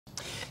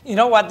You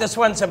know what? This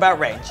one's about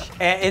range.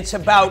 It's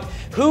about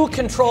who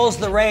controls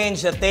the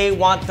range that they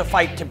want the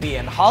fight to be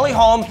in. Holly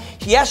Holm,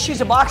 yes,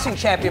 she's a boxing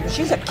champion, but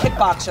she's a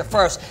kickboxer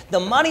first. The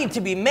money to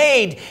be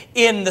made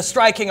in the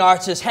striking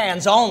arts is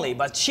hands only,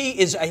 but she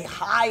is a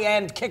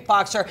high-end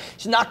kickboxer.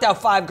 She's knocked out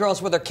 5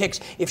 girls with her kicks.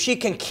 If she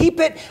can keep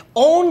it,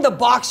 own the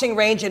boxing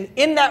range, and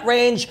in that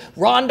range,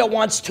 Ronda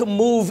wants to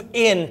move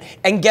in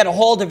and get a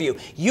hold of you.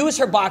 Use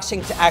her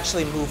boxing to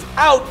actually move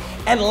out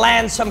and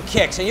land some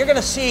kicks. And you're going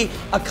to see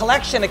a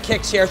collection of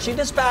kicks here. She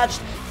dispatched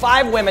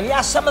 5 women.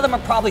 Yeah, some of them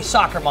are probably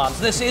soccer moms.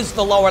 This is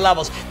the lower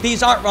levels.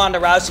 These aren't Ronda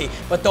Rousey,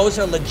 but those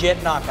are legit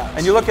knockouts.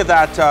 And you look at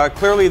that,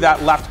 clearly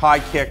that left high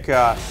kick,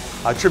 a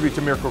tribute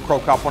to Mirko Cro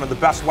Cop, one of the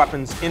best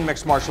weapons in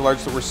mixed martial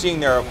arts that we're seeing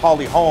there of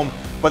Holly Holm.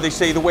 But they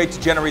say the way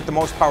to generate the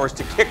most power is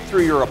to kick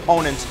through your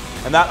opponents,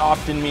 and that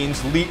often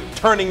means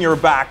turning your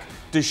back.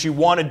 Does she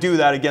want to do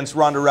that against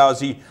Ronda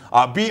Rousey?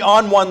 Be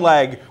on one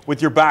leg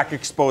with your back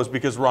exposed,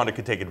 because Ronda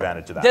could take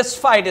advantage of that. This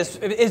fight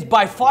is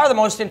by far the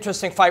most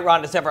interesting fight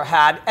Ronda's ever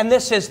had, and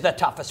this is the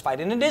toughest fight.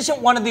 And it isn't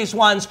one of these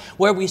ones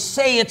where we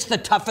say it's the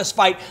toughest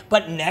fight,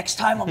 but next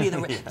time will be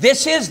the...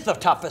 This is the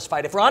toughest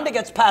fight. If Ronda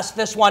gets past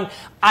this one,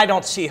 I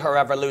don't see her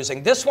ever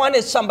losing. This one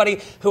is somebody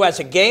who has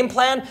a game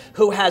plan,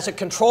 who has a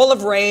control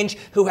of range,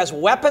 who has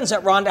weapons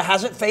that Ronda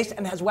hasn't faced,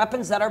 and has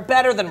weapons that are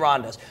better than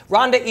Ronda's.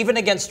 Ronda, even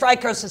against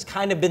strikers, has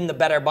kind of been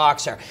the better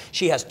boxer.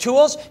 She has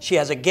tools, she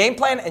has a game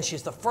plan, and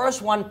she's the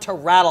first one to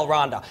rattle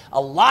Ronda.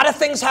 A lot of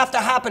things have to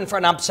happen for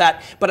an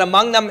upset, but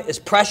among them is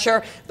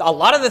pressure. A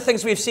lot of the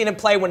things we've seen in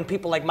play when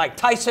people like Mike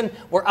Tyson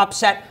were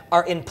upset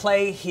are in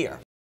play here.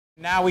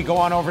 Now we go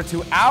on over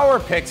to our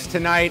picks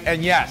tonight,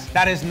 and yes,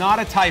 that is not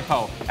a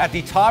typo. At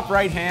the top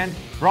right hand,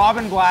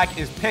 Robin Black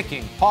is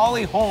picking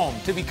Holly Holm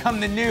to become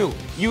the new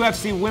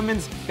UFC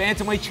Women's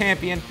Bantamweight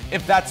Champion.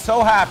 If that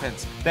so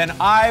happens, then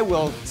I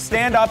will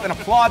stand up and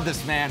applaud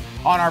this man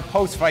on our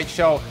post-fight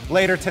show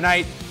later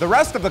tonight. The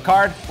rest of the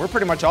card, we're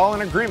pretty much all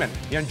in agreement.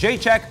 Jan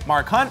Jacek,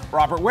 Mark Hunt,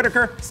 Robert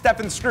Whittaker,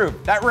 Stefan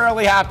Struve. That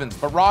rarely happens,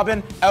 but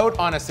Robin out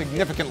on a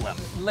significant limb.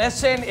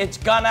 Listen, it's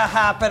gonna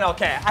happen.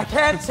 Okay, I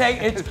can't say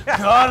it's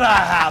gonna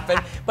happen,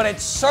 but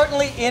it's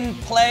certainly in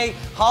play.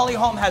 Holly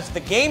Holm has the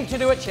game to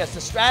do it. She has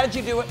the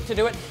strategy to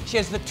do it. She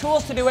has the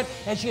tools to do it,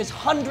 and she has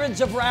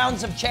hundreds of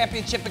rounds of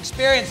championship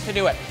experience to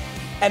do it.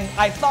 And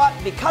I thought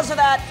because of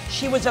that,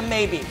 she was a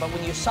maybe. But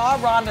when you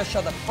saw Ronda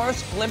show the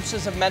first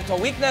glimpses of mental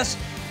weakness,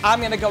 I'm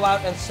going to go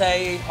out and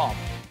say Holm.